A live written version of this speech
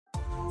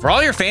For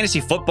all your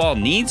fantasy football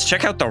needs,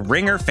 check out the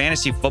Ringer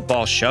Fantasy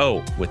Football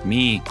Show with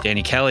me,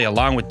 Danny Kelly,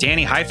 along with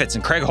Danny Heifetz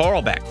and Craig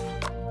Horlbeck.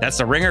 That's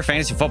the Ringer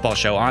Fantasy Football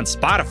Show on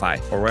Spotify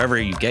or wherever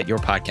you get your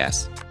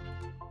podcasts.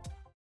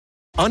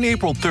 On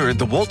April 3rd,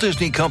 the Walt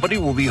Disney Company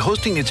will be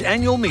hosting its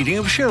annual meeting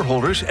of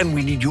shareholders, and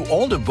we need you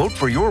all to vote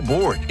for your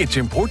board. It's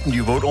important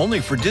you vote only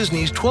for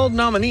Disney's 12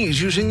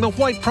 nominees using the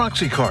white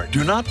proxy card.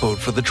 Do not vote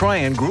for the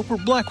Trian Group or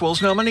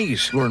Blackwell's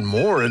nominees. Learn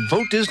more at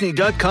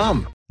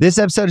votedisney.com. This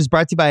episode is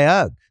brought to you by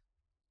UGG.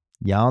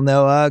 Y'all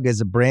know UGG is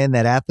a brand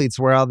that athletes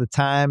wear all the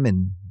time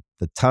in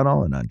the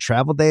tunnel and on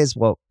travel days.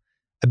 Well,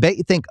 I bet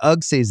you think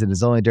UGG season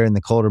is only during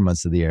the colder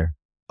months of the year.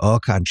 Au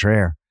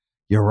contraire,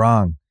 you're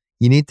wrong.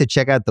 You need to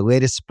check out the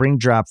latest spring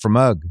drop from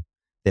UGG.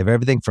 They have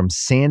everything from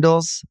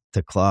sandals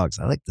to clogs.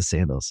 I like the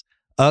sandals.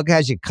 UGG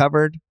has you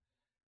covered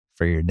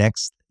for your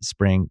next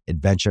spring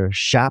adventure.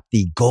 Shop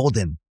the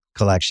Golden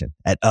Collection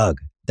at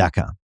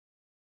UGG.com.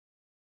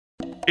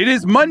 It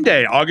is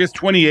Monday, August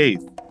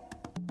 28th.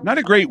 Not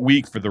a great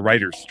week for the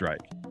writers'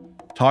 strike.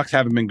 Talks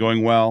haven't been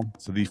going well,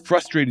 so the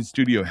frustrated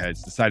studio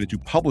heads decided to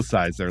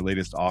publicize their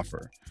latest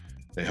offer.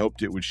 They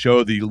hoped it would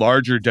show the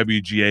larger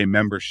WGA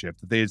membership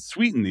that they had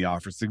sweetened the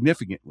offer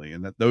significantly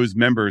and that those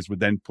members would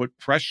then put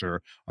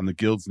pressure on the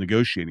Guild's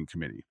negotiating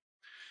committee.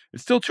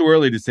 It's still too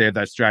early to say if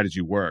that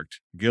strategy worked.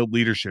 Guild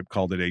leadership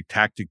called it a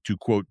tactic to,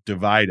 quote,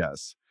 divide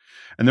us.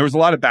 And there was a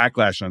lot of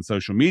backlash on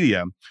social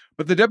media,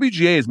 but the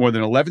WGA has more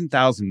than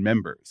 11,000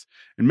 members,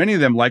 and many of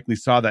them likely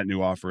saw that new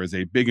offer as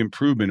a big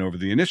improvement over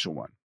the initial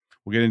one.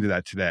 We'll get into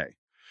that today.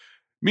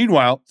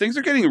 Meanwhile, things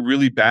are getting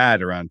really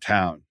bad around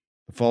town.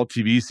 The fall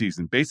TV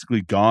season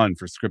basically gone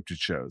for scripted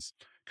shows.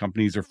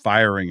 Companies are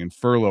firing and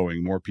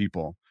furloughing more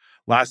people.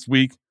 Last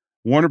week,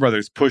 Warner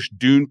Brothers pushed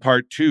Dune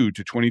Part 2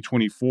 to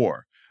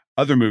 2024.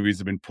 Other movies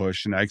have been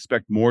pushed, and I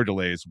expect more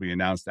delays will be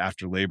announced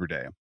after Labor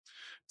Day.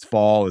 It's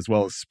fall as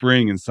well as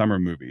spring and summer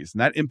movies,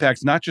 and that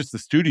impacts not just the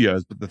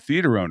studios, but the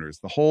theater owners,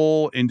 the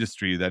whole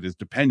industry that is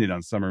dependent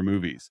on summer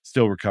movies,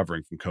 still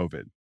recovering from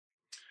COVID.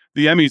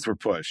 The Emmys were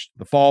pushed.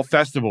 The fall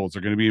festivals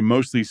are going to be a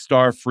mostly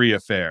star-free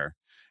affair.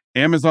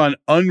 Amazon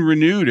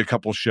unrenewed a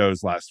couple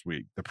shows last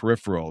week, The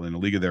Peripheral and A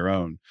League of Their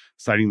Own,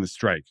 citing the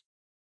strike.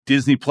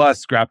 Disney Plus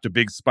scrapped a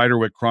big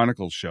Spiderwick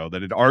Chronicles show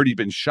that had already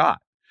been shot.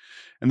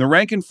 And the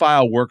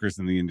rank-and-file workers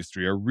in the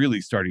industry are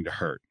really starting to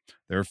hurt.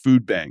 There are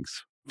food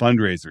banks,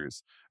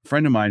 fundraisers. A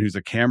friend of mine who's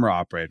a camera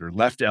operator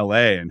left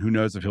LA, and who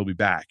knows if he'll be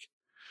back.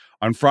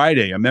 On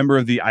Friday, a member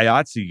of the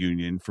IATSE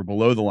union for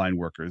below-the-line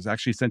workers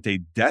actually sent a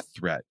death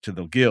threat to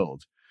the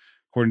Guild.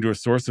 According to a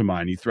source of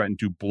mine, he threatened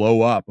to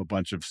blow up a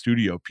bunch of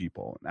studio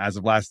people. And as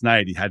of last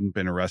night, he hadn't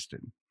been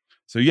arrested.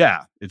 So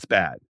yeah, it's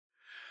bad.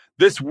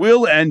 This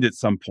will end at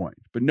some point,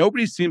 but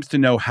nobody seems to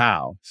know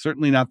how,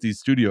 certainly not these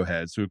studio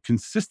heads who have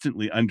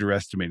consistently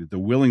underestimated the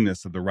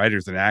willingness of the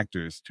writers and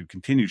actors to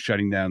continue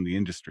shutting down the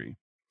industry.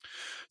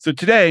 So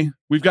today,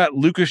 we've got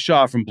Lucas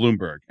Shaw from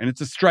Bloomberg, and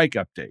it's a strike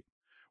update.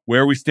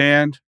 Where we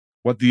stand,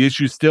 what the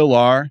issues still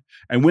are,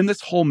 and when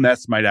this whole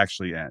mess might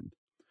actually end.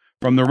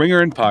 From The Ringer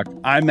and Puck,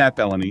 I'm Matt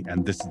Bellany,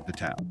 and this is The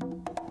Town.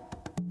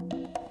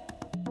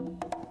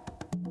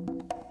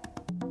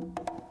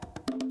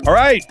 All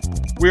right,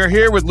 we are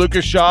here with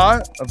Lucas Shaw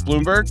of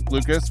Bloomberg.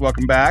 Lucas,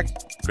 welcome back.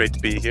 Great to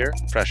be here,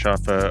 fresh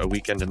off a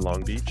weekend in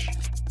Long Beach.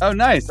 Oh,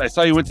 nice. I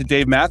saw you went to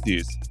Dave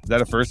Matthews. Is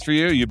that a first for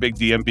you? You a big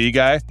DMB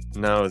guy?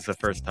 No, it's the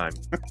first time.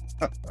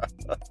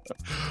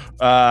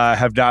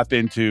 Have not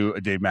been to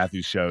a Dave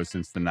Matthews show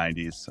since the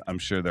 90s. I'm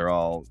sure they're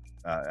all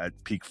at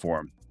peak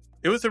form.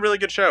 It was a really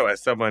good show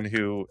as someone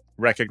who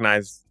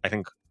recognized, I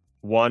think,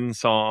 one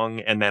song,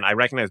 and then I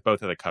recognized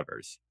both of the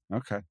covers.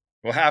 Okay.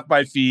 Well, half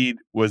my feed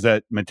was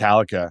at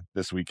Metallica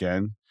this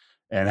weekend,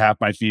 and half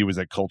my feed was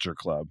at Culture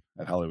Club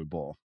at Hollywood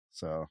Bowl.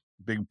 So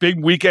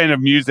big weekend of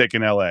music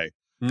in LA.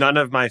 None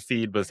of my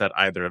feed was at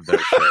either of those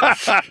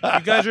shows. You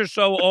guys are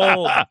so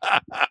old.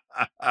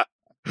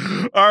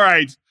 All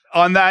right.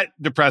 On that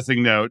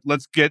depressing note,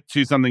 let's get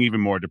to something even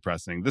more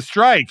depressing. The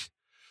strike.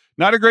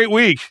 Not a great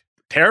week.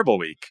 Terrible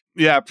week.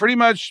 Yeah, pretty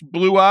much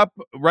blew up.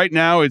 Right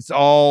now, it's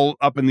all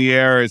up in the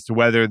air as to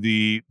whether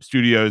the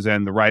studios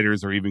and the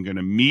writers are even going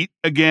to meet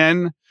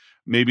again.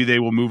 Maybe they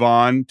will move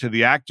on to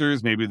the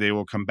actors. Maybe they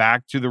will come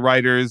back to the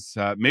writers.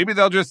 Maybe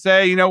they'll just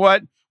say, you know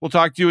what? We'll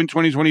talk to you in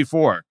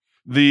 2024.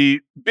 The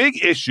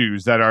big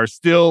issues that are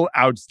still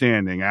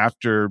outstanding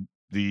after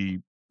the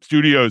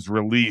studios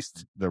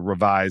released the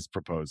revised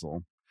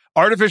proposal.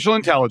 Artificial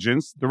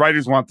intelligence. The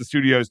writers want the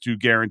studios to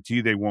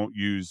guarantee they won't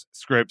use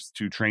scripts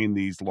to train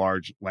these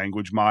large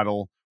language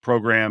model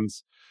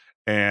programs.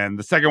 And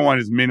the second one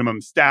is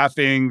minimum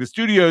staffing. The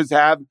studios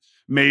have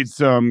made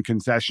some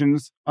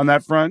concessions on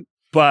that front,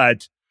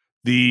 but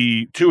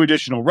the 2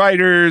 additional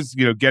writers,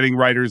 getting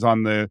writers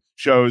on the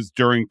shows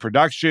during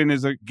production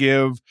is a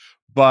give,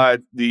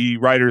 but the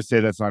writers say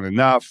that's not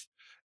enough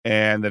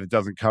and that it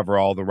doesn't cover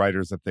all the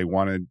writers that they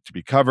wanted to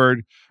be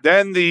covered.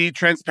 Then the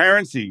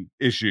transparency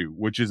issue,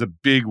 which is a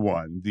big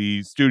one.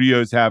 The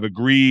studios have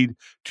agreed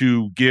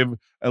to give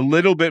a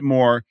little bit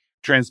more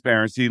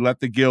transparency, let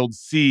the guild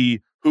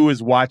see who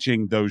is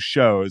watching those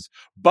shows.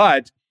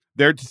 But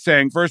They're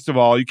saying, first of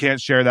all, you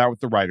can't share that with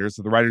the writers.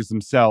 So the writers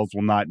themselves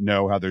will not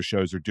know how their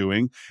shows are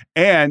doing.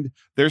 And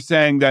they're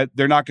saying that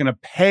they're not going to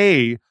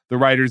pay the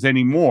writers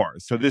anymore.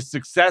 So this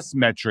success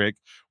metric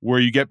where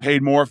you get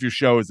paid more if your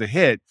show is a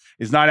hit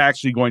is not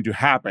actually going to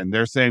happen.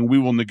 They're saying we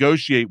will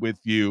negotiate with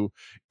you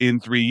in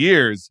 3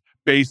 years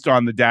based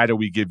on the data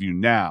we give you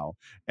now.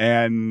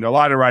 And a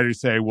lot of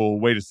writers say, well,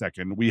 wait a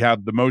second, we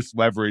have the most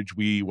leverage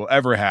we will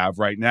ever have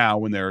right now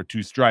when there are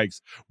 2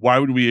 strikes. Why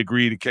would we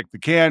agree to kick the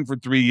can for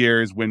 3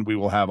 years when we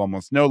will have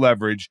almost no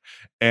leverage?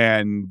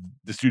 And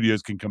the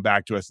studios can come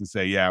back to us and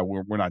say, yeah,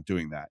 we're not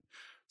doing that.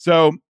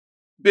 So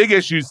big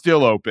issues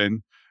still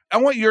open. I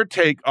want your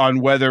take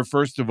on whether,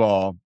 first of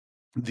all,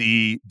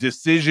 the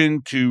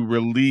decision to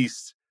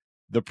release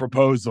the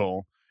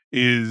proposal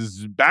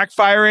is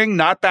backfiring,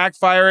 not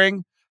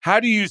backfiring. How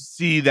do you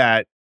see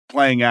that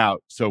playing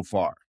out so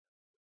far?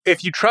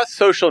 If you trust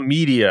social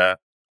media,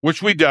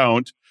 which we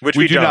don't,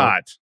 we do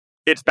not.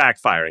 It's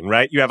backfiring,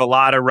 right? You have a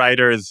lot of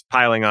writers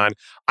piling on.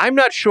 I'm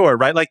not sure,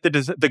 right? Like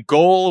the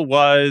goal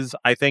was,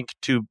 I think,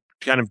 to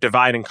kind of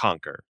divide and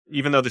conquer.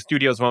 Even though the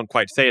studios won't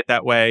quite say it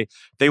that way,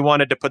 they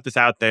wanted to put this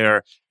out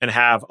there and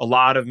have a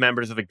lot of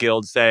members of the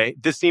guild say,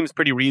 this seems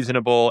pretty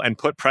reasonable, and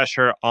put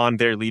pressure on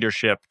their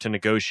leadership to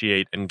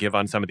negotiate and give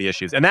on some of the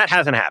issues. And that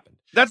hasn't happened.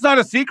 That's not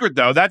a secret,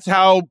 though. That's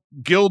how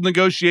guild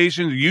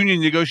negotiations, union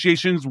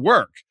negotiations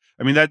work.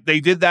 I mean, that they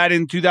did that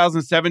in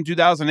 2007,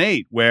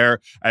 2008, where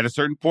at a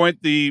certain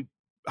point, the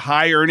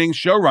high-earning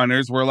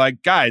showrunners were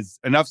like, guys,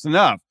 enough's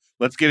enough.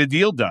 Let's get a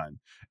deal done.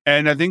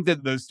 And I think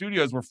that the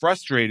studios were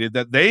frustrated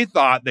that they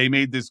thought they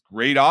made this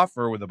great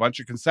offer with a bunch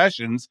of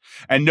concessions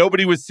and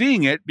nobody was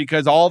seeing it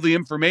because all the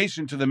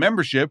information to the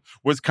membership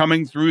was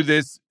coming through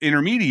this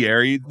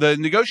intermediary, the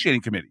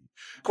negotiating committee.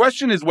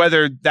 Question is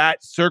whether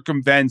that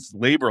circumvents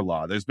labor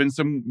law. There's been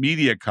some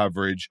media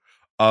coverage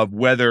of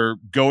whether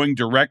going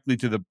directly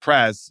to the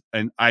press,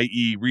 and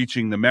i.e.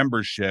 reaching the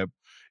membership,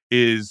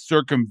 is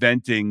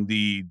circumventing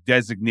the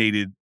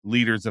designated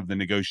leaders of the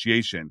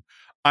negotiation.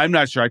 I'm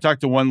not sure. I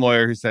talked to one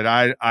lawyer who said,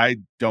 I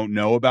don't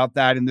know about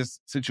that in this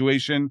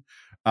situation.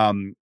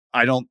 It's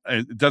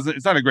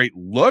not a great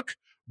look,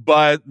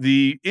 but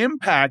the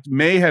impact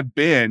may have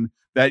been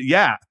that,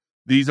 yeah,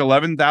 these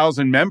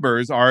 11,000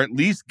 members are at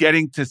least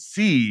getting to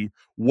see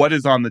what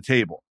is on the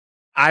table.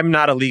 I'm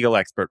not a legal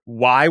expert.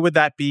 Why would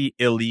that be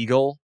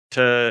illegal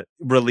to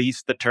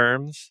release the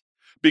terms?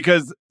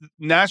 Because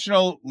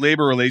National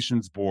Labor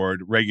Relations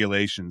Board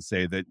regulations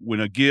say that when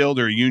a guild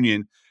or a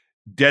union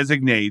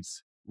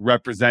designates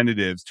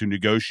representatives to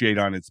negotiate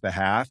on its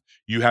behalf,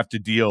 you have to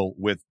deal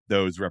with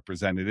those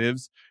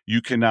representatives.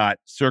 You cannot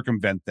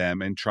circumvent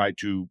them and try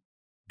to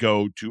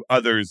go to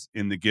others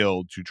in the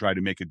guild to try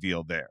to make a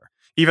deal there.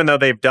 Even though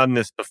they've done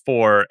this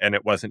before and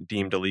it wasn't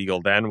deemed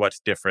illegal then, what's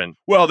different?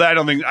 Well, I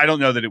don't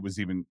know that it was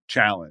even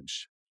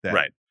challenged then.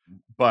 Right.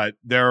 But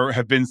there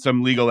have been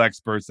some legal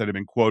experts that have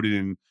been quoted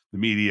in the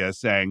media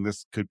saying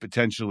this could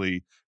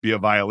potentially be a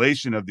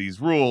violation of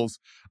these rules.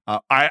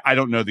 I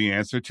don't know the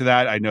answer to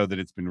that. I know that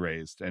it's been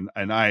raised. And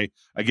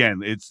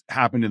again, it's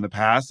happened in the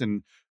past,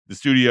 and the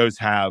studios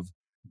have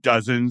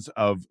dozens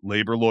of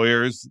labor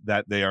lawyers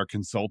that they are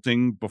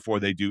consulting before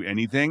they do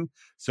anything.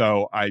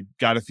 So I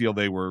got to feel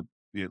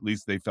at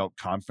least they felt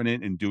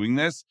confident in doing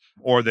this,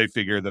 or they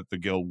figure that the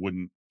guild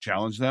wouldn't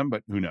challenge them,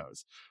 but who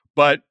knows?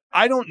 But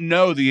I don't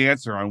know the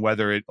answer on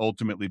whether it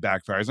ultimately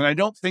backfires. And I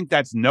don't think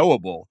that's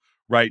knowable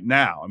right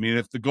now. I mean,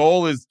 if the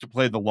goal is to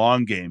play the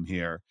long game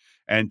here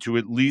and to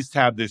at least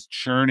have this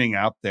churning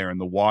out there in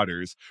the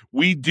waters,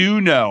 we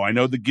do know, I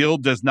know the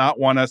guild does not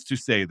want us to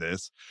say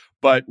this,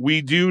 but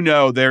we do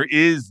know there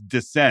is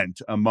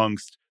dissent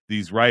amongst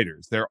these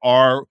writers. There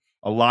are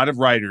a lot of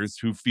writers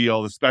who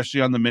feel,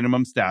 especially on the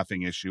minimum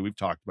staffing issue, we've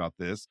talked about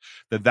this,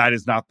 that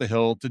is not the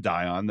hill to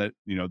die on, that,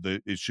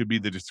 it should be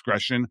the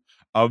discretion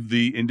of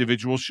the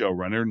individual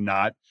showrunner,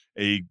 not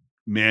a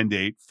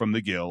mandate from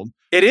the guild.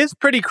 It is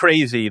pretty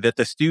crazy that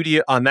the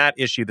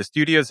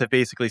studios have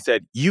basically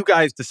said, you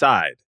guys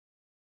decide.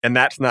 And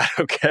that's not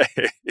okay.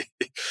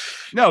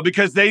 No,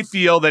 because they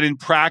feel that in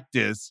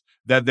practice,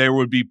 that there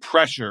would be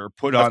pressure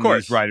put on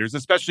these writers,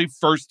 especially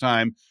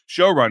first-time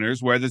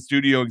showrunners, where the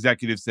studio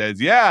executive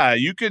says, yeah,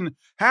 you can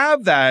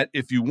have that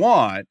if you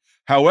want.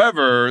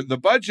 However, the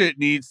budget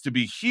needs to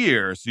be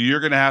here, so you're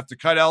going to have to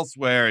cut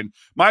elsewhere. And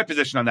my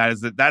position on that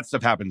is that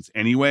stuff happens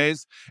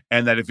anyways,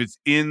 and that if it's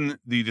in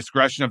the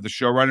discretion of the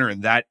showrunner,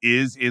 and that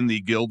is in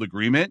the guild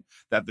agreement,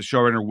 that the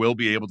showrunner will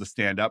be able to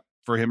stand up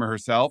for him or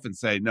herself and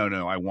say, no,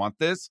 I want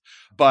this.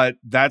 But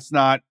that's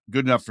not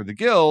good enough for the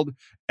guild.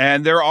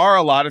 And there are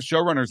a lot of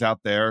showrunners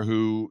out there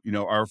who,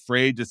 are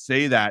afraid to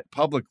say that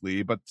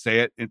publicly, but say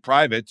it in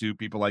private to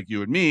people like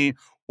you and me,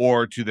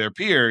 or to their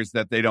peers,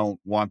 that they don't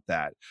want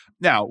that.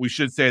 Now, we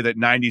should say that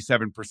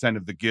 97%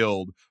 of the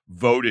guild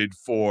voted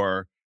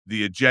for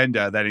the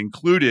agenda that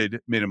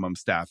included minimum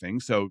staffing.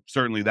 So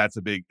certainly that's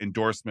a big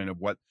endorsement of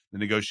what the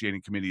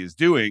negotiating committee is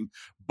doing.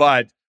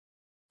 But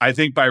I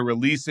think by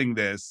releasing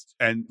this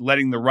and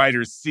letting the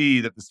writers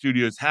see that the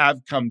studios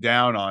have come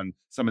down on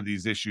some of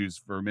these issues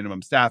for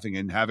minimum staffing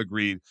and have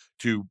agreed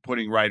to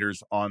putting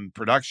writers on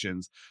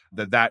productions,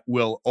 that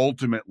will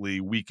ultimately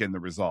weaken the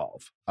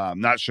resolve.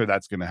 Not sure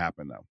that's going to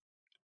happen, though.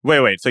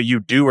 Wait. So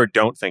you do or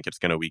don't think it's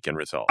going to weaken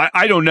Resolve?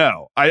 I don't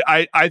know.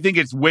 I think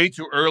it's way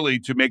too early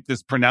to make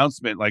this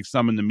pronouncement like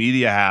some in the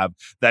media have,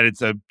 that it's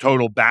a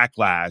total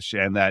backlash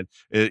and that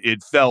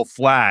it fell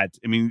flat.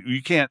 I mean,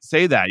 you can't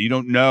say that. You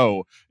don't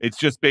know. It's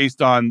just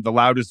based on the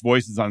loudest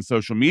voices on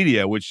social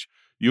media, which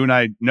you and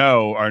I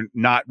know are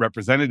not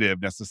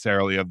representative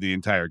necessarily of the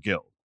entire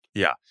guild.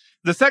 Yeah.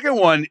 The second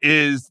one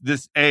is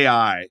this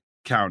AI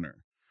counter,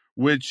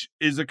 which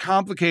is a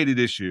complicated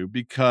issue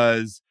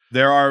because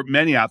there are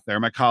many out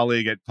there. My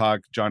colleague at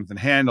Puck, Jonathan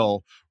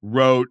Handel,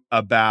 wrote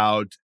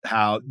about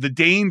how the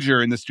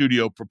danger in the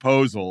studio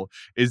proposal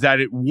is that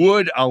it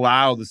would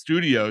allow the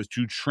studios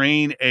to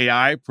train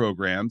AI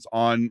programs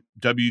on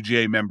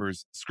WGA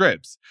members'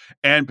 scripts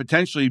and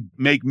potentially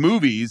make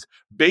movies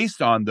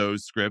based on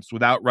those scripts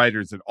without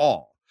writers at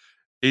all.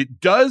 It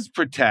does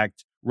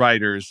protect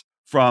writers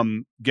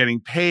from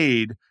getting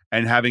paid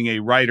and having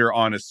a writer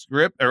on a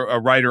script or a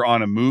writer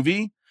on a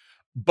movie,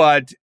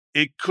 but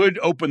it could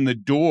open the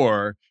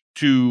door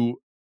to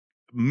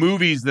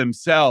movies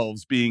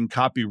themselves being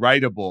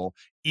copyrightable,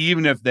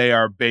 even if they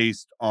are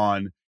based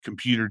on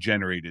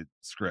computer-generated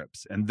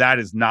scripts. And that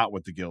is not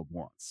what the Guild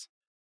wants.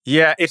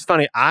 Yeah, it's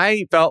funny.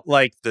 I felt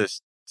like the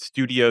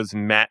studios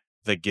met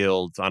the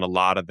guilds on a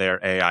lot of their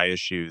AI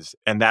issues.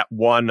 And that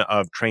one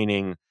of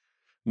training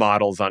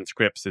models on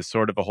scripts is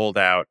sort of a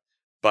holdout.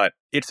 But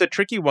it's a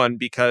tricky one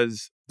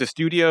because the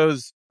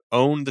studios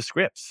own the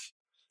scripts.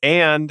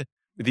 And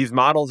these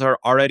models are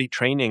already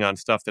training on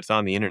stuff that's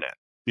on the internet.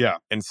 Yeah.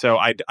 And so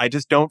I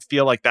just don't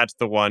feel like that's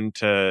the one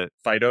to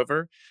fight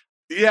over.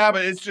 Yeah,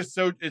 but it's just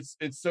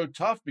it's so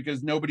tough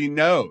because nobody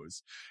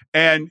knows.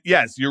 And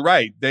yes, you're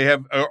right. They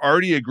have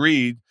already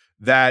agreed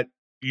that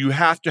you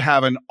have to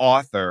have an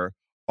author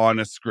on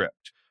a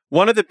script.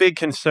 One of the big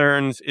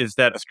concerns is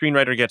that a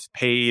screenwriter gets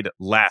paid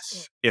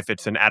less if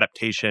it's an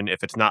adaptation,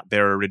 if it's not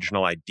their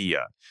original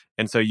idea.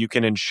 And so you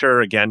can insure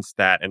against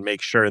that and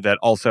make sure that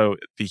also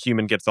the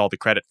human gets all the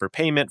credit for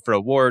payment, for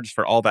awards,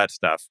 for all that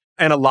stuff.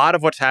 And a lot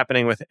of what's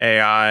happening with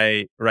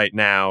AI right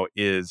now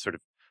is sort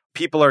of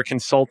people are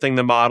consulting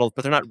the models,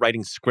 but they're not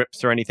writing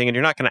scripts or anything. And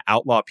you're not going to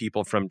outlaw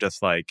people from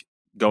just like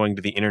going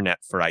to the internet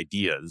for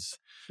ideas.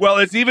 Well,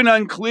 it's even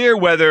unclear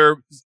whether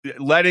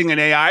letting an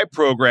AI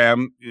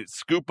program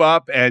scoop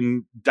up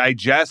and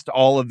digest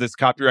all of this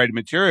copyrighted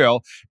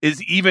material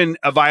is even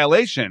a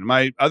violation.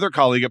 My other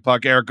colleague at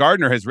Puck, Eric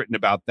Gardner, has written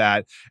about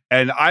that.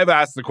 And I've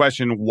asked the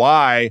question,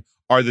 why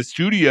are the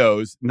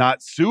studios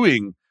not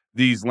suing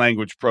these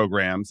language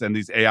programs and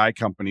these AI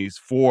companies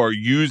for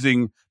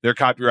using their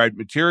copyrighted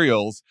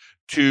materials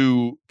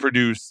to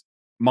produce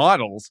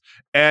models?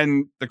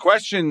 And the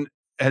question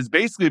has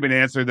basically been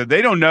answered that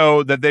they don't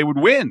know that they would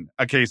win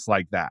a case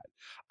like that.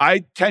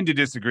 I tend to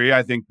disagree.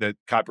 I think that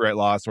copyright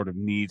law sort of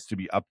needs to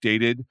be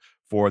updated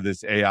for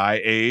this AI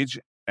age,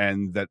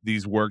 and that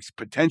these works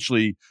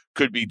potentially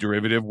could be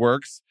derivative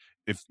works.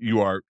 If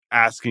you are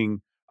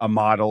asking a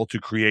model to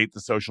create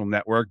the social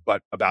network,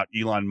 but about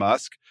Elon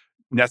Musk,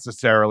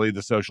 necessarily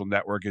the social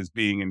network is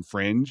being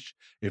infringed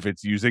if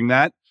it's using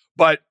that.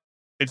 But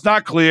it's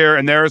not clear,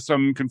 and there are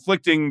some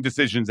conflicting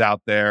decisions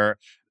out there.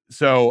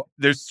 So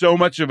there's so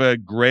much of a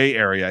gray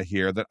area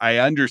here that I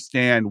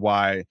understand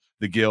why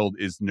the Guild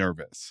is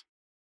nervous.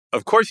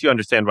 Of course you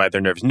understand why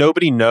they're nervous.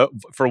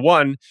 For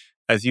one,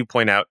 as you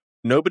point out,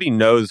 nobody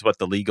knows what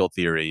the legal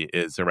theory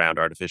is around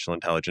artificial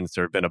intelligence.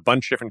 There have been a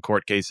bunch of different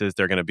court cases.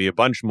 There are going to be a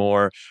bunch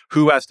more.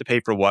 Who has to pay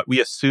for what? We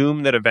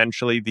assume that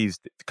eventually these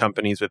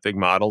companies with big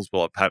models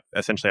will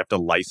essentially have to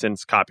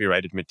license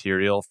copyrighted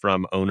material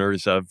from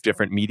owners of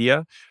different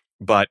media.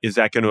 But is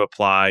that going to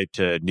apply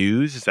to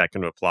news? Is that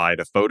going to apply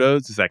to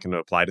photos? Is that going to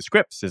apply to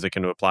scripts? Is it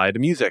going to apply to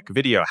music,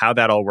 video? How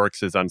that all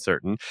works is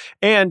uncertain.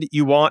 And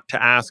you want to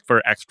ask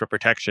for extra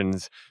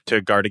protections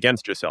to guard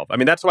against yourself. I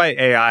mean, that's why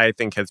AI, I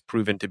think, has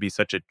proven to be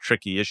such a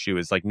tricky issue,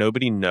 is like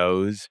nobody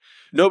knows.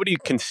 Nobody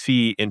can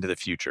see into the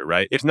future,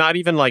 right? It's not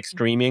even like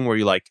streaming where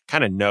you like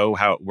kind of know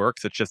how it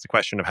works. It's just a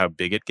question of how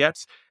big it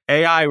gets.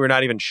 AI, we're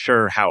not even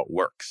sure how it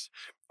works,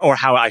 or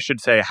how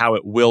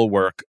it will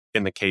work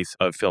in the case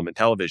of film and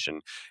television.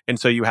 And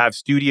so you have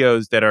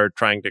studios that are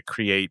trying to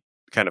create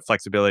kind of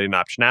flexibility and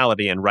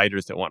optionality, and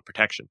writers that want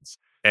protections.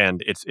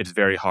 And it's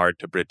very hard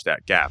to bridge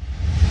that gap.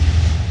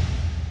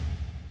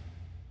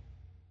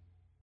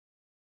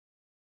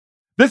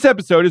 This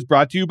episode is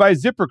brought to you by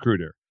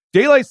ZipRecruiter.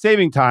 Daylight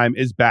saving time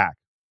is back.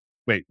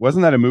 Wait,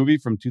 wasn't that a movie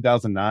from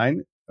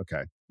 2009?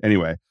 Okay.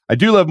 Anyway, I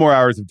do love more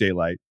hours of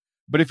daylight.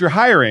 But if you're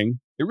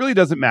hiring, it really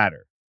doesn't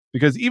matter.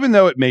 Because even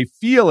though it may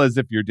feel as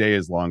if your day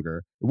is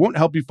longer, it won't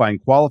help you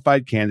find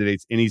qualified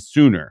candidates any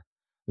sooner.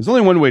 There's only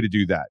one way to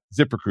do that: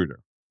 ZipRecruiter.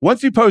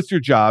 Once you post your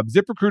job,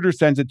 ZipRecruiter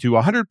sends it to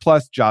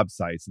 100+ job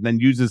sites and then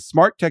uses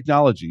smart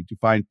technology to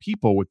find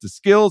people with the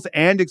skills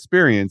and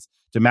experience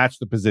to match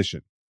the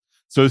position.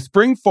 So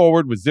spring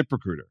forward with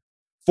ZipRecruiter.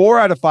 4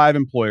 out of 5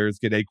 employers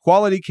get a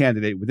quality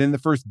candidate within the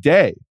first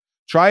day.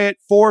 Try it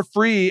for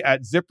free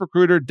at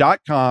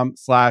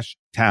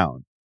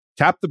ZipRecruiter.com/town.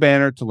 Tap the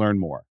banner to learn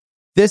more.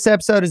 This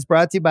episode is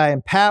brought to you by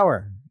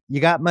Empower.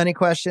 You got money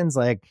questions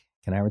like,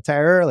 can I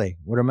retire early?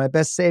 What are my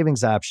best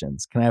savings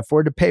options? Can I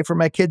afford to pay for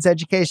my kids'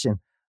 education?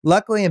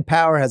 Luckily,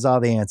 Empower has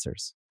all the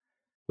answers.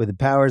 With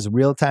Empower's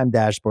real-time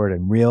dashboard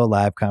and real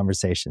live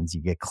conversations,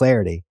 you get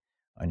clarity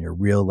on your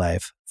real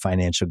life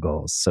financial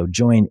goals. So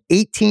join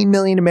 18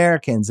 million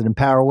Americans and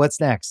empower what's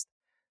next.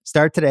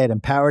 Start today at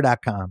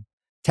empower.com.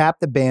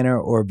 Tap the banner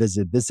or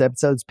visit this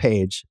episode's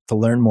page to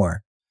learn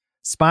more.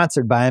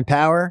 Sponsored by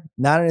Empower,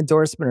 not an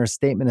endorsement or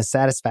statement of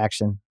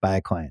satisfaction by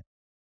a client.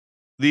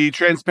 The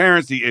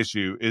transparency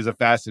issue is a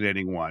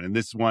fascinating one. And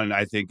this one,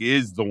 I think,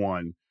 is the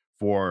one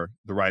for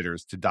the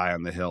writers to die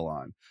on the hill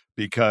on.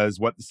 Because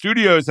what the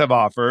studios have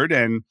offered,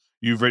 and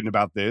you've written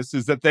about this,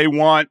 is that they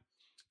want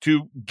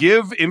to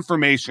give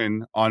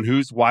information on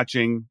who's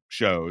watching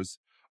shows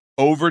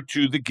over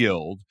to the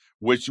Guild,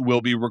 which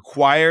will be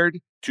required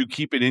to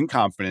keep it in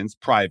confidence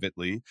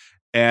privately.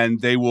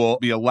 And they will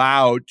be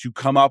allowed to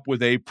come up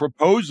with a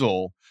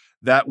proposal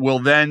that will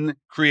then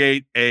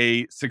create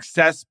a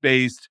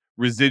success-based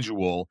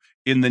residual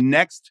in the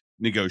next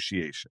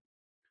negotiation,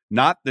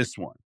 not this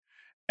one.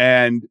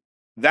 And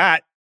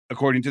that,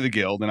 according to the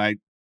Guild, and I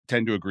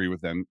tend to agree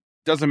with them,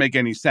 doesn't make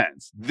any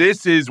sense.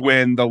 This is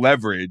when the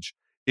leverage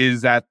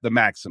is at the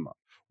maximum.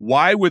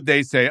 Why would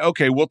they say,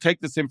 okay, we'll take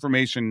this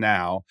information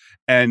now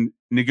and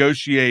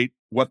negotiate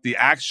what the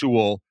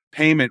actual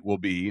payment will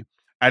be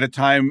at a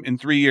time in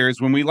 3 years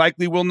when we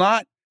likely will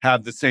not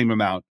have the same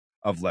amount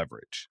of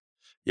leverage?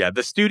 Yeah,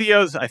 the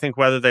studios, I think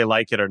whether they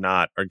like it or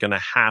not, are going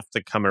to have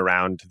to come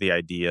around to the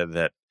idea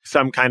that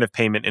some kind of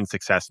payment in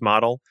success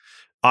model.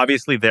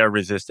 Obviously, their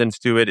resistance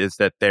to it is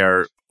that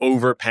they're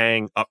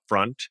overpaying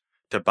upfront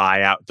to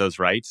buy out those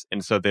rights.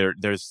 And so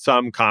there's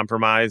some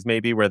compromise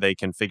maybe where they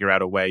can figure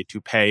out a way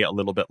to pay a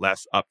little bit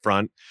less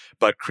upfront,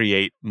 but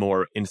create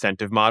more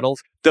incentive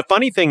models. The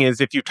funny thing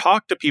is, if you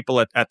talk to people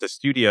at the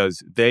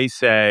studios, they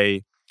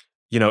say,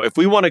 if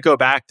we want to go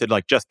back to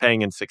like just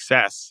paying in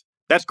success,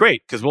 that's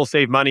great because we'll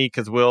save money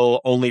because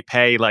we'll only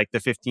pay like the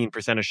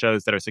 15% of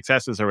shows that are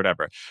successes or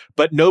whatever.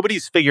 But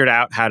nobody's figured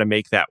out how to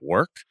make that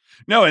work.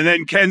 No, and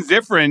then Ken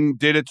Ziffrin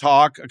did a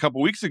talk a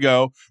couple weeks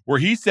ago where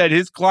he said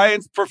his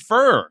clients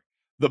prefer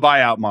the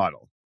buyout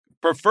model,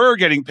 prefer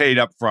getting paid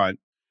up front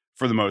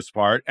for the most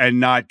part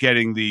and not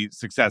getting the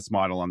success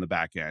model on the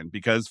back end,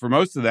 because for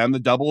most of them, the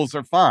doubles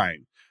are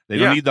fine. They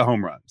don't need the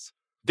home runs.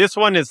 This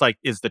one is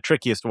the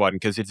trickiest one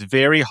because it's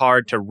very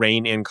hard to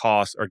rein in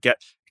costs or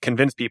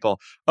convince people,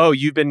 oh,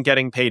 you've been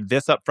getting paid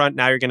this up front,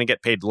 now you're going to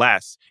get paid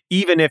less,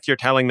 even if you're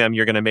telling them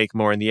you're going to make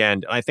more in the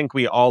end. I think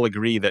we all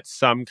agree that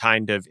some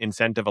kind of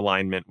incentive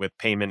alignment with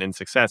payment and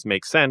success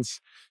makes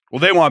sense. Well,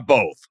 they want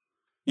both.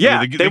 Yeah,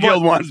 I mean, the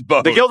Guild wants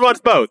both. The Guild wants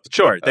both.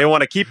 Sure. They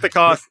want to keep the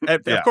cost.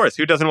 Of course,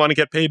 who doesn't want to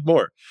get paid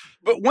more?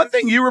 But one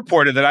thing you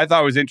reported that I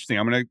thought was interesting,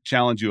 I'm going to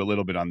challenge you a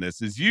little bit on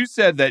this, is you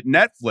said that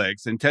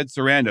Netflix and Ted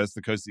Sarandos,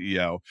 the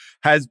co-CEO,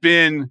 has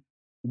been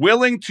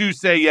willing to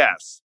say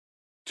yes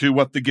to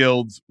what the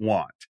Guilds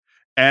want.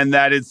 And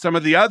that it's some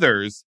of the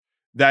others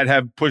that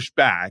have pushed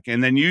back.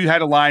 And then you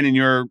had a line in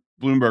your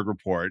Bloomberg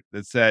report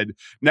that said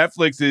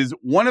Netflix is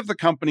one of the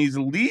companies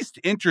least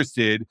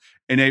interested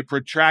in a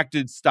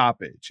protracted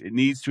stoppage. It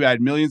needs to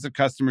add millions of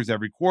customers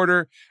every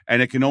quarter,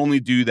 and it can only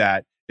do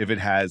that if it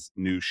has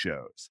new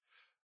shows.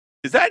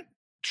 Is that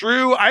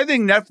true? I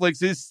think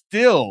Netflix is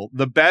still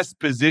the best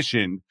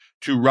positioned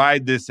to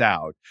ride this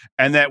out.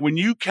 And that when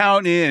you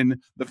count in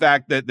the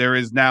fact that there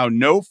is now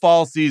no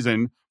fall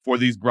season for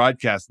these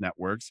broadcast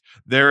networks,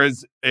 there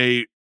is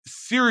a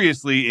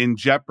seriously in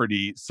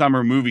jeopardy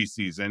summer movie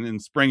season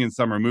and spring and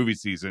summer movie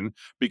season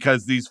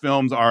because these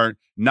films are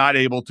not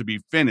able to be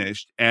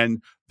finished.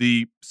 And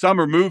the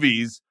summer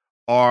movies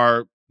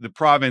are the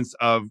province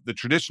of the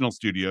traditional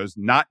studios,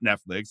 not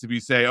Netflix. If you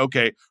say,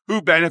 okay,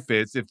 who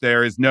benefits if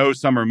there is no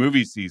summer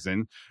movie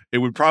season? It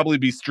would probably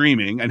be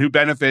streaming. And who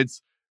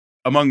benefits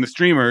among the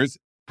streamers?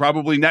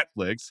 Probably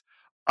Netflix.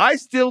 I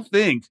still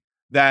think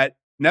that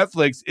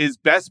Netflix is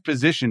best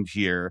positioned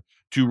here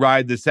to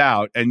ride this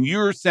out. And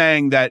you're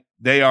saying that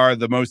they are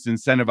the most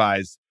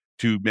incentivized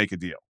to make a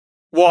deal.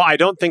 Well, I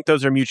don't think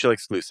those are mutually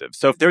exclusive.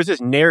 So if there's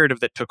this narrative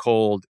that took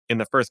hold in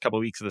the first couple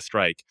of weeks of the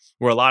strike,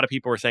 where a lot of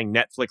people were saying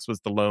Netflix was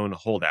the lone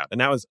holdout,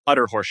 and that was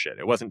utter horseshit.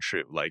 It wasn't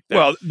true.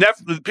 Well,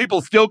 people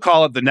still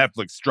call it the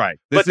Netflix strike.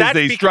 This is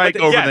a strike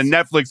over the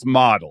Netflix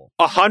model.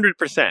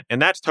 100%.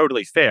 And that's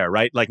totally fair,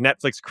 right? Like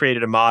Netflix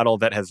created a model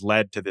that has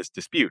led to this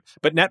dispute.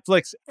 But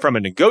Netflix, from a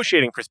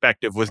negotiating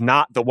perspective, was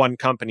not the one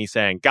company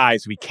saying,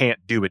 guys, we can't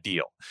do a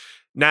deal.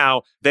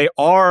 Now, they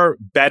are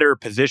better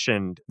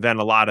positioned than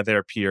a lot of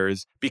their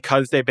peers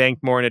because they bank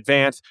more in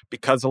advance,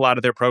 because a lot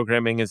of their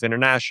programming is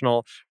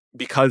international,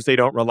 because they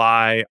don't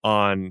rely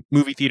on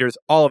movie theaters,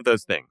 all of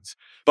those things.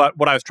 But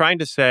what I was trying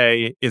to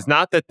say is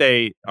not that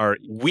they are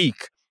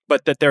weak,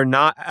 but that they're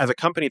not, as a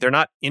company, they're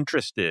not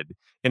interested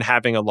in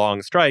having a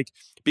long strike,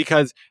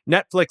 because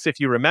Netflix, if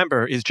you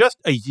remember, is just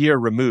a year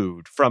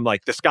removed from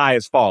like the sky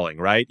is falling,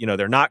 right? You know,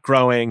 they're not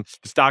growing,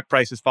 the stock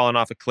price has fallen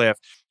off a cliff,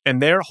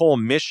 and their whole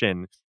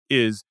mission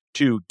is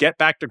to get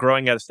back to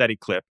growing at a steady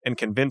clip and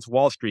convince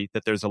Wall Street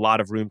that there's a lot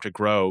of room to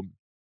grow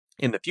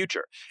in the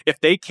future. If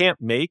they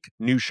can't make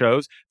new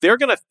shows, they're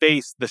going to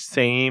face the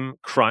same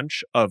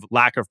crunch of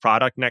lack of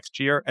product next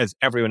year as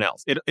everyone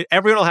else.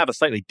 Everyone will have a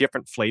slightly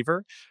different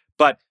flavor,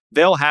 but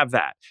they'll have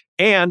that.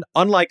 And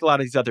unlike a lot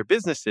of these other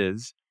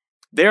businesses,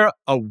 they're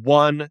a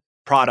one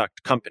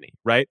product company,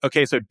 right?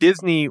 Okay, so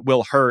Disney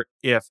will hurt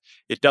if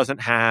it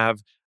doesn't have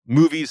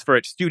movies for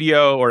its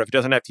studio or if it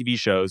doesn't have TV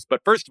shows.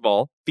 But first of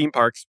all, theme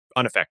parks,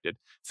 unaffected.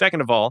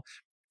 Second of all,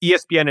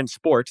 ESPN and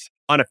sports,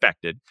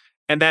 unaffected.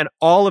 And then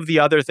all of the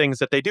other things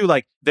that they do,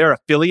 like their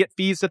affiliate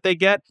fees that they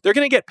get, they're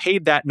going to get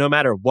paid that no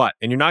matter what.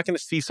 And you're not going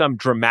to see some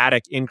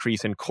dramatic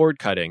increase in cord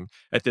cutting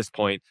at this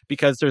point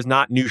because there's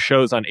not new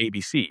shows on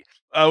ABC.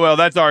 Oh, well,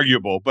 that's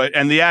arguable.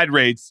 And the ad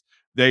rates,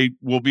 they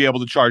will be able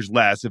to charge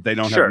less if they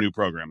don't have new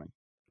programming.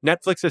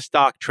 Netflix's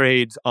stock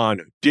trades on,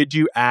 did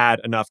you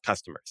add enough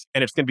customers?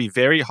 And it's going to be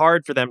very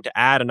hard for them to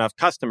add enough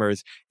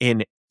customers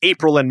in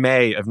April and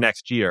May of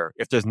next year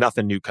if there's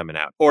nothing new coming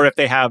out, or if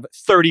they have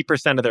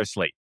 30% of their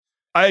slate.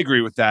 I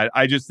agree with that.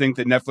 I just think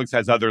that Netflix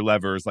has other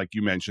levers, like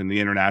you mentioned, the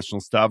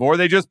international stuff, or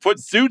they just put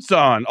Suits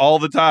on all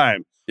the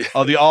time,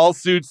 the All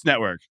Suits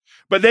network.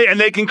 But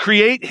they can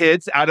create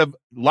hits out of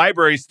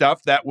library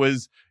stuff that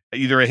was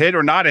either a hit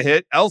or not a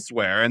hit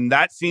elsewhere, and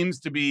that seems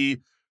to be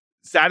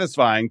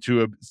satisfying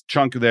to a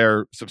chunk of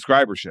their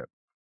subscribership.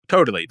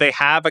 Totally. They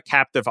have a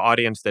captive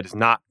audience that is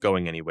not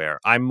going anywhere.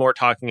 I'm more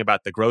talking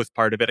about the growth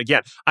part of it.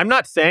 Again, I'm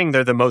not saying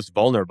they're the most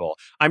vulnerable.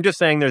 I'm just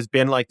saying there's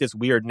been like this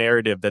weird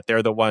narrative that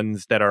they're the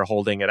ones that are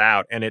holding it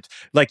out. And it's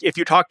like, if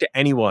you talk to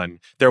anyone,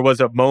 there was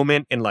a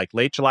moment in like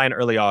late July and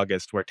early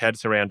August where Ted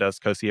Sarandos,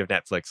 co-CEO of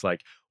Netflix,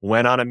 like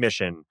went on a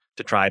mission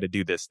to try to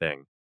do this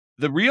thing.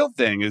 The real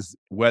thing is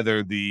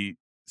whether the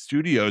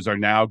studios are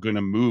now going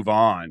to move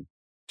on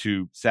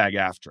to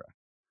SAG-AFTRA.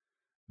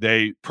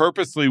 They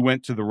purposely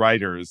went to the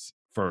writers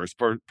first,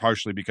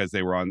 partially because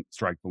they were on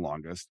strike the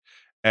longest,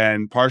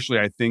 and partially,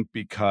 I think,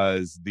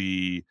 because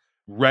the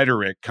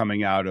rhetoric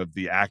coming out of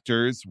the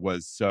actors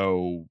was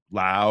so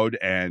loud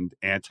and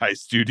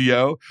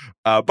anti-studio.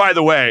 By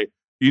the way,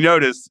 you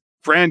notice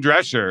Fran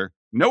Drescher,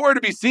 nowhere to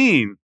be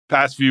seen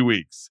past few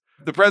weeks.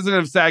 The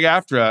president of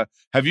SAG-AFTRA,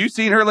 have you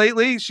seen her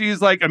lately?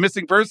 She's like a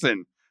missing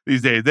person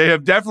these days. They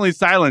have definitely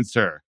silenced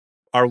her.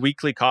 Our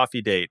weekly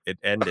coffee date, it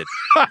ended.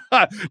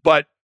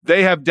 But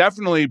they have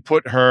definitely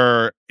put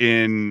her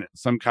in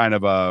some kind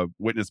of a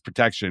witness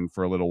protection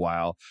for a little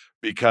while,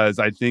 because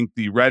I think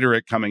the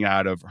rhetoric coming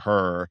out of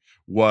her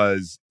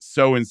was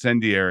so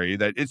incendiary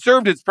that it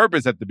served its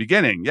purpose at the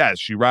beginning. Yes,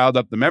 she riled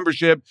up the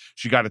membership.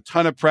 She got a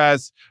ton of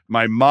press.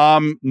 My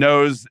mom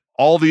knows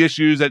all the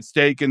issues at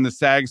stake in the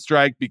SAG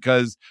strike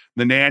because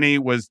the nanny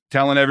was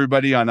telling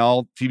everybody on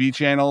all TV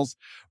channels.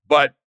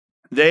 But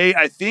they,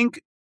 I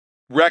think,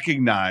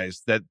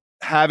 recognized that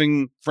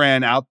having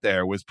Fran out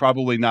there was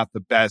probably not the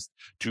best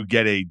to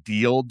get a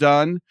deal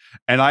done.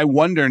 And I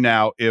wonder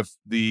now if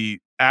the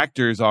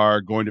actors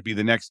are going to be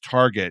the next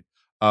target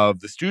of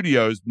the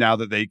studios now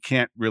that they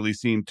can't really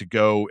seem to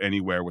go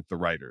anywhere with the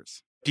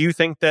writers. Do you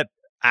think that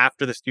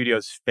after the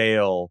studios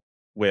fail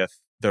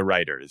with the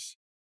writers,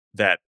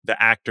 that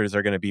the actors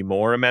are going to be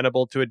more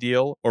amenable to a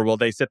deal? Or will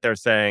they sit there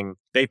saying,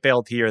 they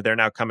failed here, they're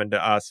now coming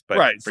to us, but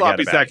right,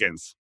 sloppy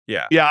seconds.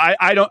 Yeah. Yeah,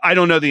 I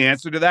don't know the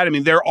answer to that. I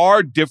mean, there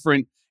are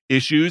different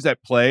issues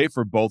at play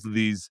for both of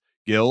these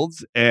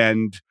guilds,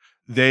 and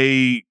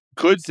they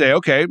could say,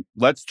 okay,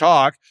 let's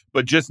talk,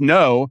 but just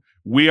know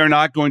we are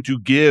not going to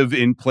give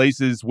in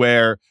places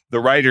where the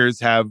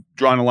writers have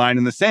drawn a line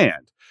in the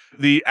sand.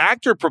 The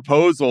actor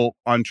proposal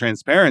on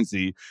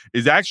transparency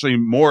is actually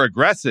more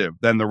aggressive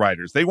than the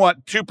writers. They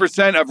want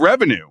 2% of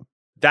revenue.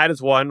 That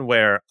is one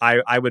where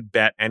I would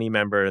bet any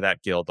member of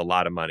that guild a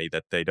lot of money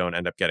that they don't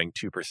end up getting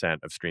 2%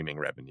 of streaming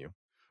revenue.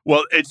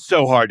 Well, it's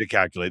so hard to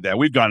calculate that.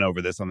 We've gone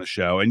over this on the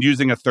show, and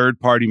using a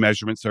third-party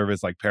measurement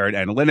service like Parrot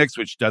Analytics,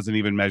 which doesn't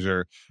even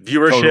measure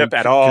viewership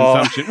at all.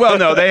 Consumption. Well,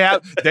 no, they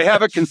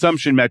have a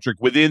consumption metric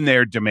within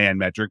their demand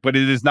metric, but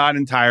it is not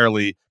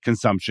entirely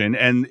consumption,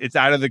 and it's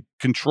out of the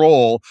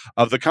control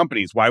of the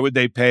companies. Why would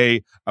they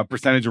pay a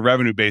percentage of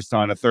revenue based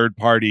on a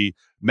third-party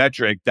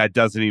metric that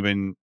doesn't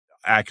even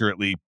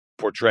accurately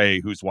portray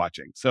who's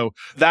watching? So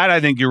that, I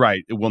think you're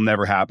right, it will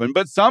never happen.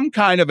 But some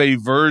kind of a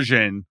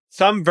version.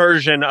 Some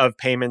version of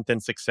payment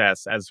and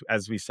success,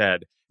 as we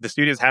said. The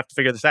studios have to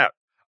figure this out.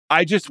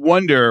 I just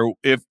wonder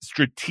if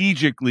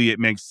strategically it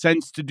makes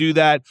sense to do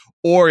that,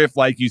 or if,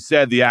 like you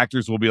said, the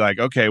actors will be like,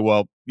 okay,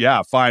 well,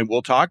 yeah, fine,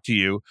 we'll talk to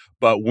you,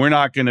 but we're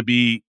not going to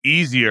be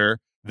easier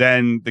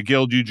than the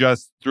guild you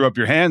just threw up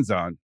your hands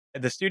on.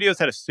 The studios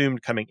had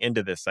assumed coming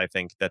into this, I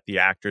think, that the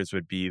actors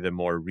would be the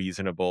more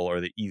reasonable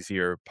or the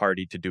easier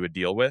party to do a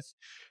deal with.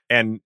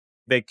 And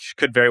they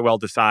could very well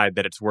decide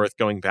that it's worth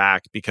going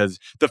back, because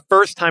the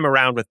first time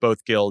around with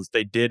both guilds,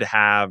 they did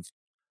have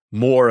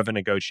more of a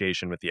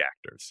negotiation with the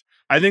actors.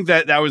 I think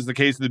that was the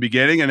case in the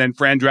beginning, and then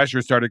Fran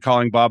Drescher started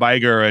calling Bob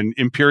Iger an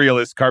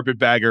imperialist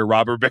carpetbagger,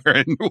 robber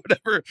baron,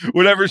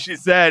 whatever she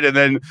said, and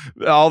then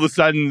all of a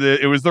sudden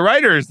it was the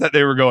writers that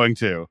they were going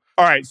to.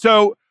 All right,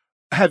 so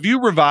have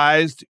you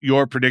revised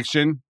your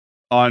prediction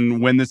on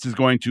when this is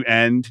going to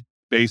end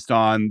based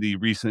on the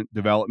recent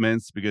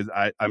developments? Because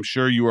I'm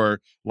sure you are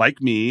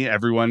like me.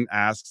 Everyone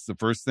asks the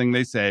first thing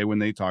they say when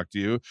they talk to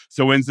you,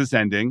 so when's this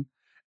ending?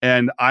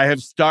 And I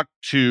have stuck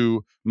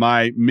to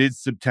my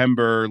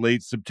mid-September,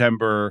 late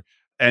September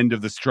end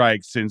of the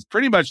strike since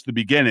pretty much the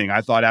beginning.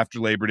 I thought after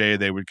Labor Day,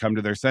 they would come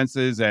to their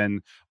senses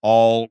and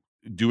all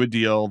do a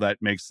deal that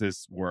makes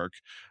this work.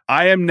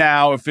 I am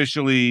now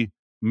officially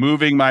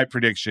moving my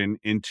prediction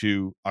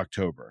into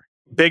October.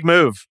 Big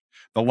move.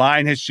 The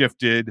line has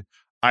shifted.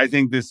 I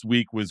think this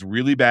week was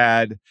really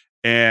bad.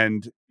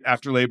 And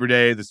after Labor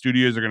Day, the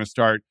studios are going to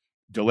start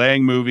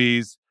delaying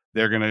movies.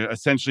 They're going to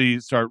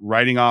essentially start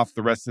writing off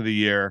the rest of the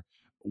year.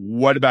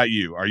 What about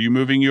you? Are you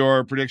moving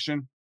your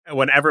prediction?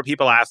 Whenever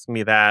people ask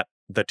me that,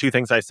 the two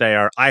things I say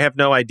are, I have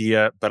no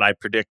idea, but I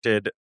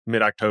predicted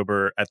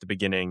mid-October at the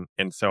beginning,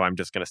 and so I'm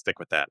just going to stick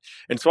with that.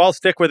 And so I'll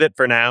stick with it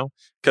for now,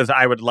 because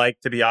I would like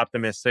to be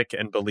optimistic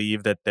and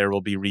believe that there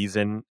will be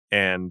reason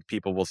and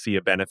people will see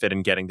a benefit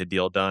in getting the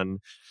deal done.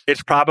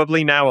 It's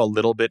probably now a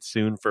little bit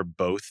soon for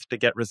both to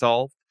get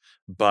resolved,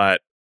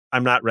 but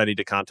I'm not ready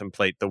to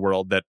contemplate the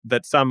world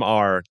that some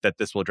are, that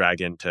this will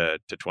drag into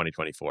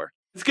 2024.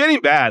 It's getting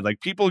bad. Like,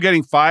 people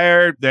getting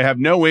fired. They have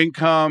no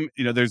income.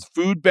 There's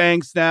food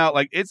banks now.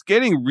 Like, it's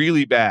getting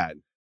really bad.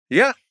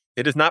 Yeah,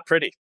 it is not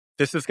pretty.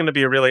 This is going to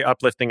be a really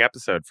uplifting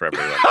episode for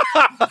everyone.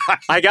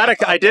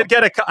 I did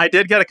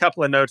get a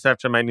couple of notes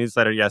after my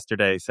newsletter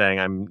yesterday saying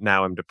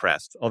I'm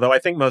depressed. Although I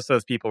think most of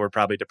those people were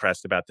probably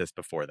depressed about this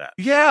before that.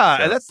 Yeah,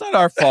 so. That's not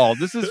our fault.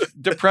 This is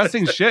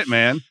depressing shit,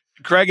 man.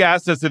 Craig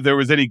asked us if there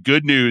was any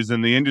good news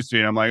in the industry,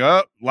 and I'm like,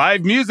 oh,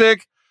 live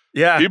music.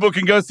 Yeah. People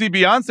can go see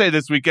Beyonce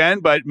this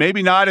weekend, but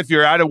maybe not if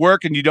you're out of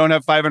work and you don't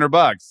have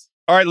 $500.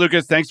 All right,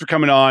 Lucas, thanks for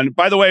coming on.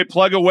 By the way,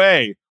 plug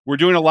away. We're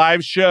doing a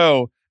live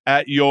show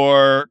at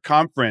your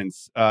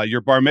conference.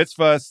 Your bar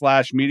mitzvah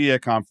 / media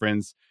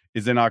conference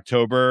is in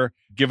October.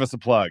 Give us a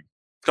plug.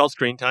 It's called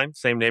Screen Time,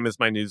 same name as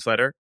my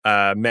newsletter.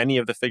 Many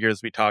of the figures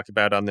we talk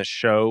about on this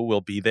show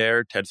will be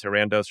there. Ted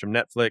Sarandos from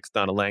Netflix,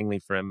 Donna Langley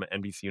from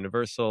NBC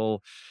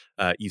Universal,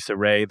 Issa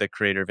Rae, the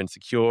creator of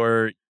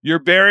Insecure. You're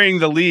bearing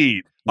the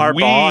lead. Our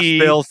boss,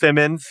 Bill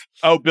Simmons.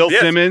 Oh, Bill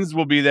Simmons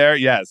will be there?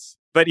 Yes.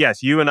 But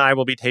yes, you and I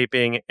will be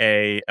taping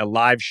a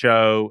live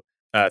show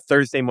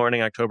Thursday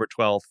morning, October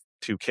 12th,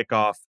 to kick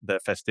off the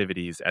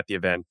festivities at the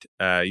event.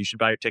 You should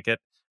buy your ticket,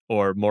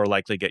 or more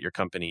likely get your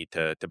company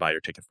to buy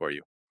your ticket for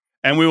you.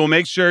 And we will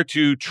make sure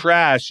to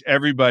trash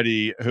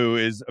everybody who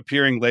is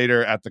appearing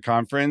later at the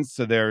conference,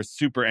 so they're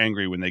super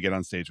angry when they get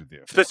on stage with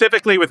you.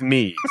 Specifically with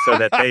me, so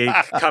that they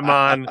come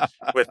on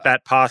with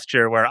that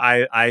posture where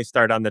I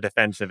start on the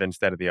defensive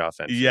instead of the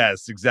offensive.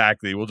 Yes,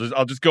 exactly.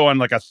 I'll just go on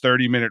like a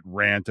 30-minute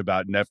rant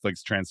about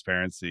Netflix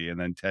transparency, and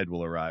then Ted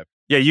will arrive.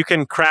 Yeah, you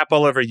can crap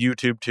all over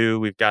YouTube too.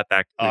 We've got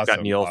that. We've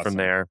got Neil from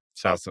there.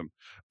 So. Awesome.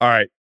 All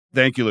right.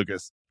 Thank you,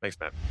 Lucas. Thanks,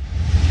 Matt.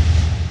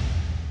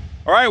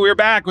 All right, we're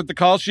back with the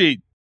call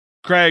sheet.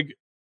 Craig,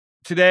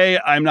 today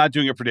I'm not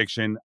doing a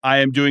prediction. I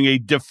am doing a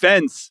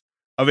defense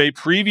of a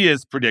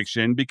previous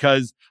prediction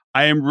because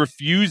I am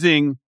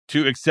refusing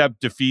to accept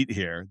defeat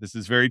here. This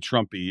is very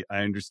Trumpy,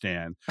 I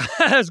understand.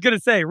 I was going to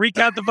say,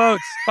 recount the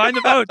votes. Find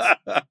the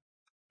votes.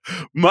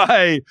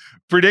 My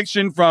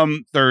prediction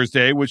from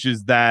Thursday, which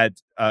is that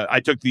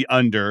I took the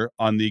under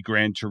on the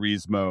Gran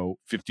Turismo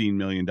 $15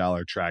 million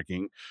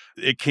tracking.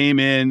 It came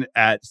in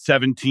at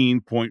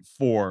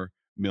 17.4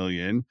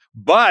 million.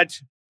 But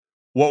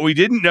what we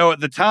didn't know at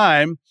the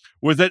time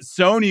was that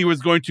Sony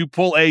was going to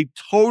pull a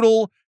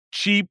total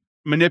cheap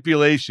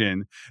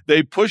manipulation.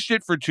 They pushed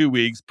it for 2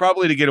 weeks,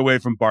 probably to get away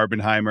from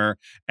Barbenheimer,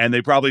 and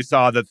they probably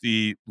saw that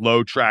the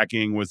low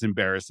tracking was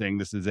embarrassing.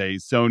 This is a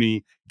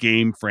Sony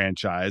game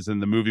franchise,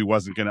 and the movie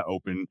wasn't going to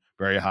open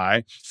very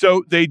high.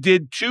 So they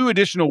did 2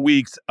 additional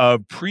weeks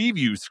of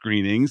preview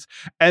screenings,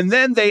 and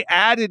then they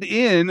added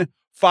in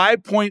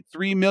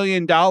 $5.3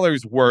 million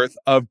worth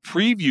of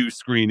preview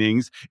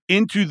screenings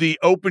into the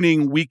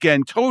opening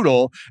weekend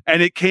total,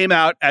 and it came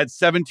out at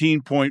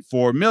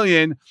 17.4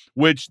 million,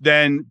 which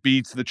then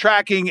beats the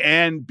tracking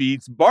and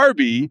beats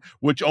Barbie,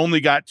 which only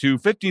got to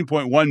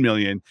 15.1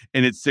 million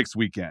in its 6th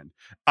weekend.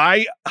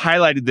 I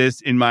highlighted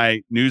this in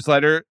my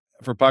newsletter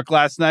for Puck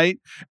last night,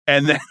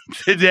 and then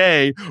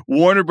today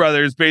Warner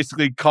Brothers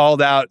basically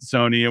called out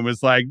Sony and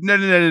was like,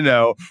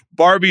 no,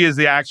 Barbie is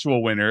the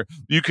actual winner.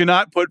 You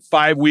cannot put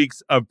 5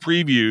 weeks of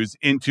previews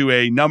into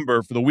a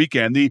number for the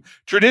weekend. The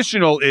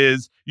traditional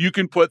is you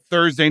can put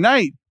Thursday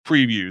night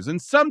previews,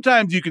 and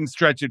sometimes you can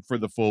stretch it for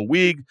the full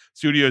week.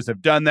 Studios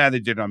have done that. They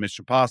did it on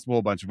Mission Impossible,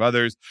 a bunch of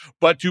others.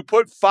 But to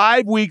put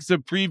 5 weeks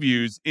of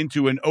previews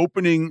into an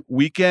opening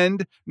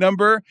weekend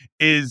number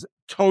is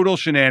total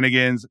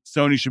shenanigans.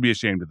 Sony should be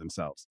ashamed of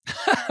themselves.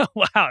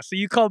 Wow. So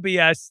you call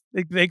BS.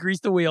 They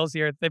grease the wheels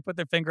here. They put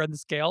their finger on the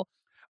scale.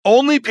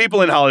 Only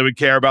people in Hollywood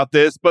care about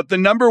this, but the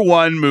number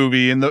one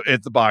movie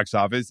at the box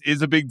office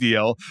is a big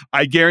deal.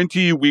 I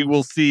guarantee you we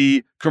will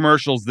see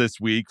commercials this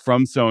week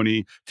from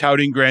Sony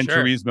touting Gran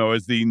Turismo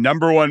as the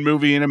number one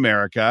movie in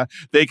America.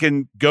 They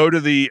can go to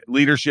the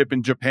leadership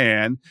in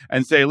Japan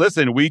and say,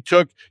 listen, we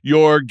took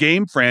your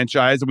game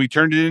franchise and we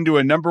turned it into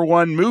a number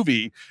one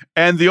movie.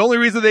 And the only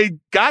reason they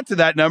got to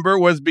that number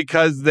was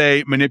because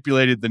they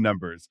manipulated the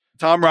numbers.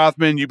 Tom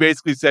Rothman, you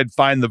basically said,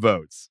 find the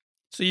votes.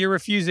 So you're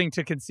refusing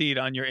to concede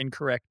on your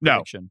incorrect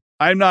prediction?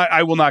 No, I'm not.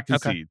 I will not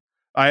concede.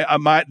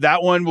 Okay.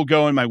 That one will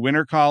go in my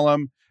winner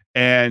column.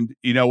 And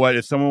you know what?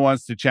 If someone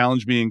wants to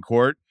challenge me in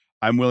court,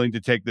 I'm willing to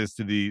take this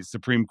to the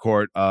Supreme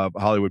Court of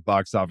Hollywood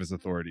box office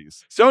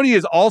authorities. Sony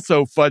is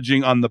also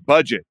fudging on the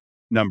budget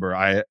number,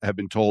 I have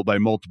been told by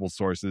multiple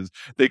sources.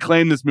 They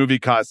claim this movie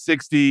cost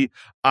 $60.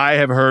 I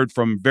have heard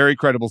from very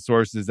credible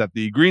sources that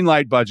the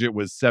greenlight budget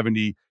was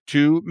 $72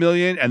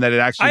 million and that it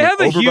actually went over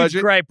budget. I have a huge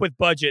budget. gripe with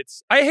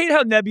budgets. I hate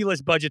how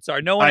nebulous budgets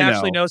are. No one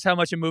actually knows how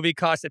much a movie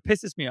costs. It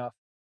pisses me off.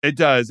 It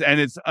does. And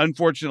it's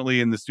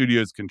unfortunately in the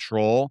studio's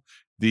control.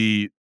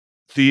 The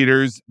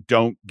theaters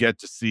don't get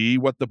to see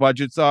what the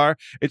budgets are.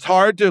 It's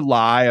hard to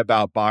lie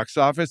about box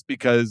office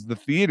because the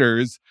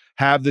theaters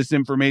have this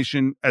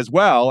information as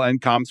well, and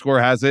ComScore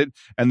has it,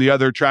 and the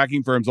other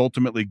tracking firms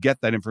ultimately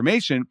get that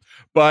information.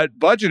 But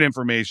budget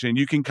information,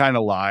 you can kind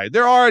of lie.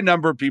 There are a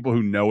number of people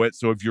who know it,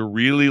 so if you're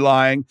really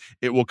lying,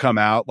 it will come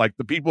out. Like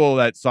the people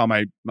that saw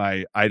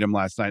my item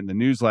last night in the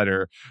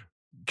newsletter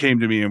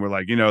came to me and were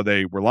like,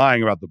 they were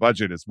lying about the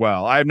budget as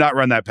well. I have not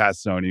run that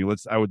past Sony.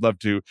 I would love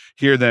to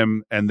hear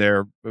them and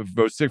their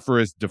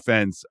vociferous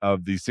defense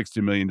of the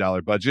 $60 million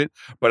budget,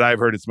 but I've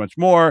heard it's much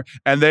more.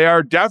 And they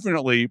are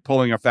definitely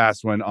pulling a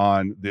fast one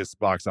on this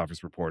box office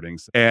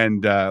reportings.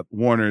 And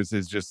Warner's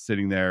is just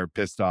sitting there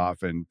pissed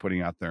off and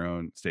putting out their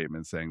own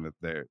statement saying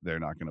that they're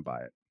not going to buy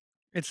it.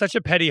 It's such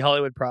a petty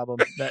Hollywood problem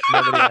that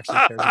nobody actually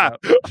cares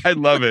about. I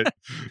love it.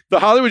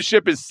 The Hollywood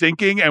ship is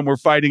sinking and we're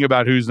fighting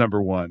about who's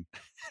number one.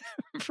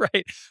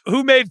 Right.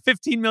 Who made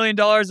 $15 million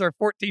or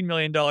 $14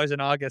 million in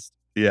August?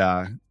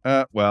 Yeah.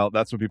 Well,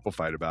 that's what people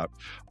fight about.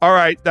 All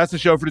right. That's the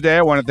show for today.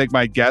 I want to thank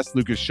my guest,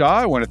 Lucas Shaw.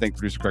 I want to thank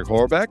producer Craig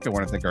Horlbeck. I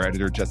want to thank our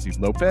editor, Jesse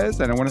Lopez.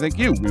 And I want to thank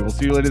you. We will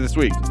see you later this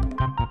week.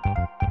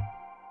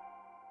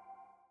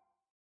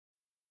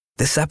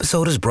 This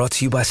episode is brought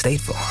to you by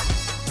State Farm.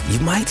 You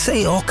might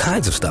say all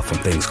kinds of stuff when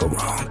things go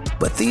wrong,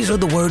 but these are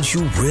the words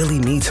you really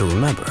need to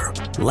remember.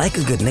 Like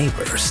a good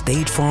neighbor,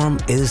 State Farm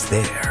is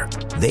there.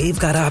 They've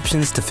got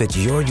options to fit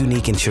your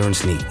unique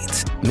insurance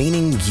needs,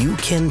 meaning you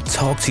can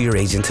talk to your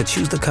agent to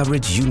choose the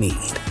coverage you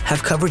need,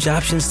 have coverage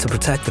options to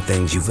protect the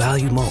things you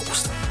value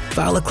most,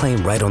 file a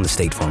claim right on the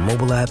State Farm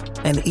mobile app,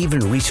 and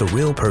even reach a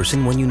real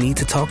person when you need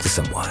to talk to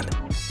someone.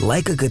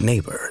 Like a good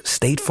neighbor,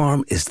 State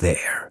Farm is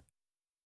there.